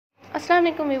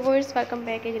Assalamualaikum viewers, welcome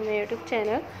back again in my YouTube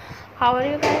channel. How are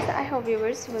you guys? I hope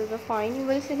viewers will be fine. You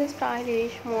will see the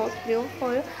stylish, most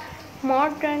beautiful,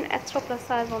 modern, extra plus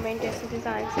size women dress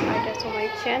designs items on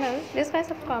my channel. Please guys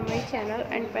subscribe my channel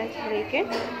and press the icon.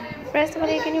 Press the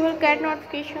icon, you will get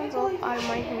notifications of all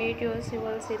my videos. You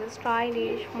will see the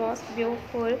stylish, most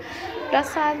beautiful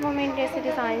plus size women dress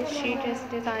designs, sheet dress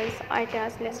designs,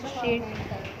 items, less sheet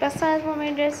plus size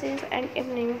women dresses and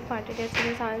evening party dress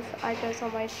designs items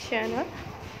on my channel.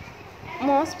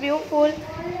 Most beautiful,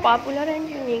 popular and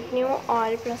unique new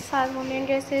all plus size women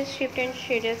dresses, shift and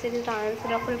shaded designs,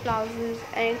 ruffle blouses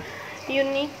and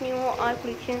unique new all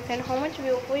collections, and how much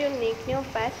beautiful, unique new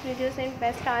best videos and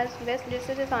best styles, best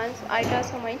dresses designs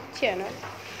items on my channel.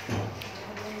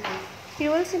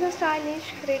 You will see the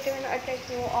stylish, creative and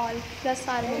attractive all plus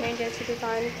size women dresses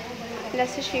designs,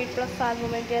 less sheet plus size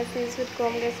women dresses with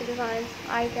chrome dress designs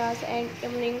ideas and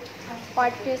evening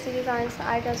party dress designs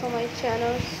items on my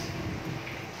channel.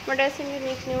 Modest and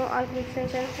unique new all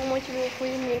collections and how much beautiful,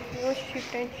 unique new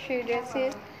shift and shade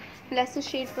dresses, less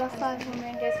sheet plus size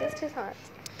women dresses designs.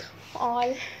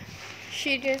 All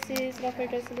sheet dresses, ruffle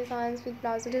dress designs with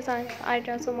blouse designs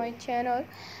items on my channel.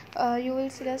 You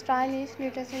will see the stylish,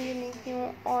 latest and unique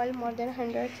new all more than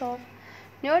hundreds of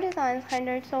new designs,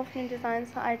 hundreds of new designs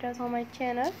items on my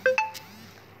channel.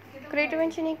 Creative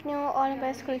and unique new all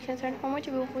best collections and how much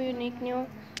beautiful, unique new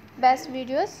best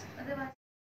videos.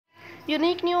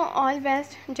 Unique new all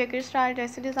best jacket style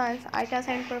dress designs items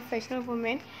and professional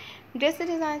women dress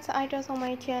designs items on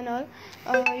my channel.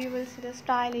 You will see the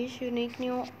stylish, unique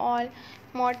new all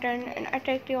modern and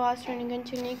attractive, outstanding and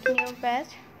unique new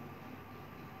best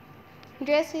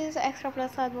dresses, extra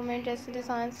plus size women dress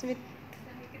designs with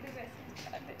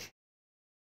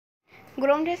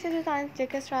groom dress designs,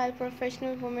 jacket style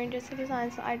professional women dress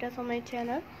designs items on my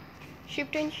channel.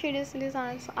 Shift and shades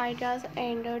designs ideas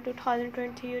and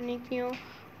 2020 unique new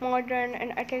modern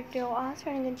and attractive,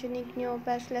 outstanding and unique new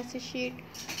best less sheet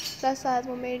plus size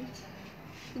women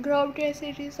ground dress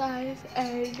designs,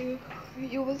 and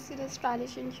you will see the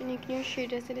stylish and unique new sheet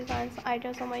dress designs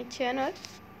items on my channel.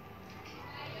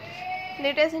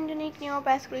 Latest and unique new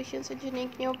best creations and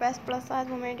unique new best plus size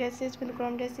women dresses with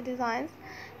ground dress designs.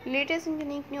 Latest and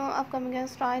unique new upcoming and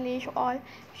stylish all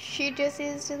sheet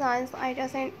dresses designs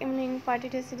items and evening party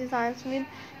dress designs with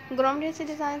ground dress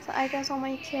designs items on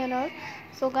my channel.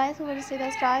 So guys, you will see the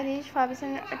stylish, fabulous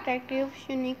and attractive,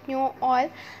 unique new all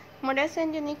modest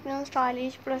and unique new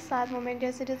stylish plus size women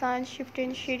dress designs, shift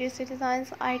and shades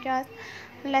designs items,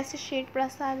 less sheet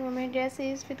plus size women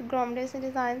dresses with ground dress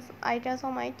designs items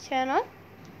on my channel.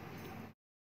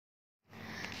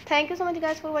 Thank you so much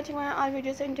guys for watching my all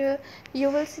videos, and you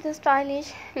will see the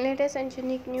stylish, latest and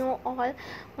unique new all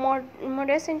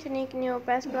modest and unique new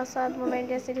best plus size women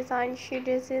dress design, sheet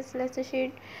dresses, less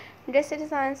sheet dress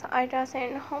designs items,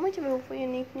 and how much beautiful,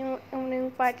 unique new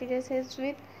evening party dresses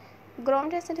with grown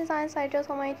dress designs items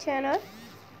on my channel.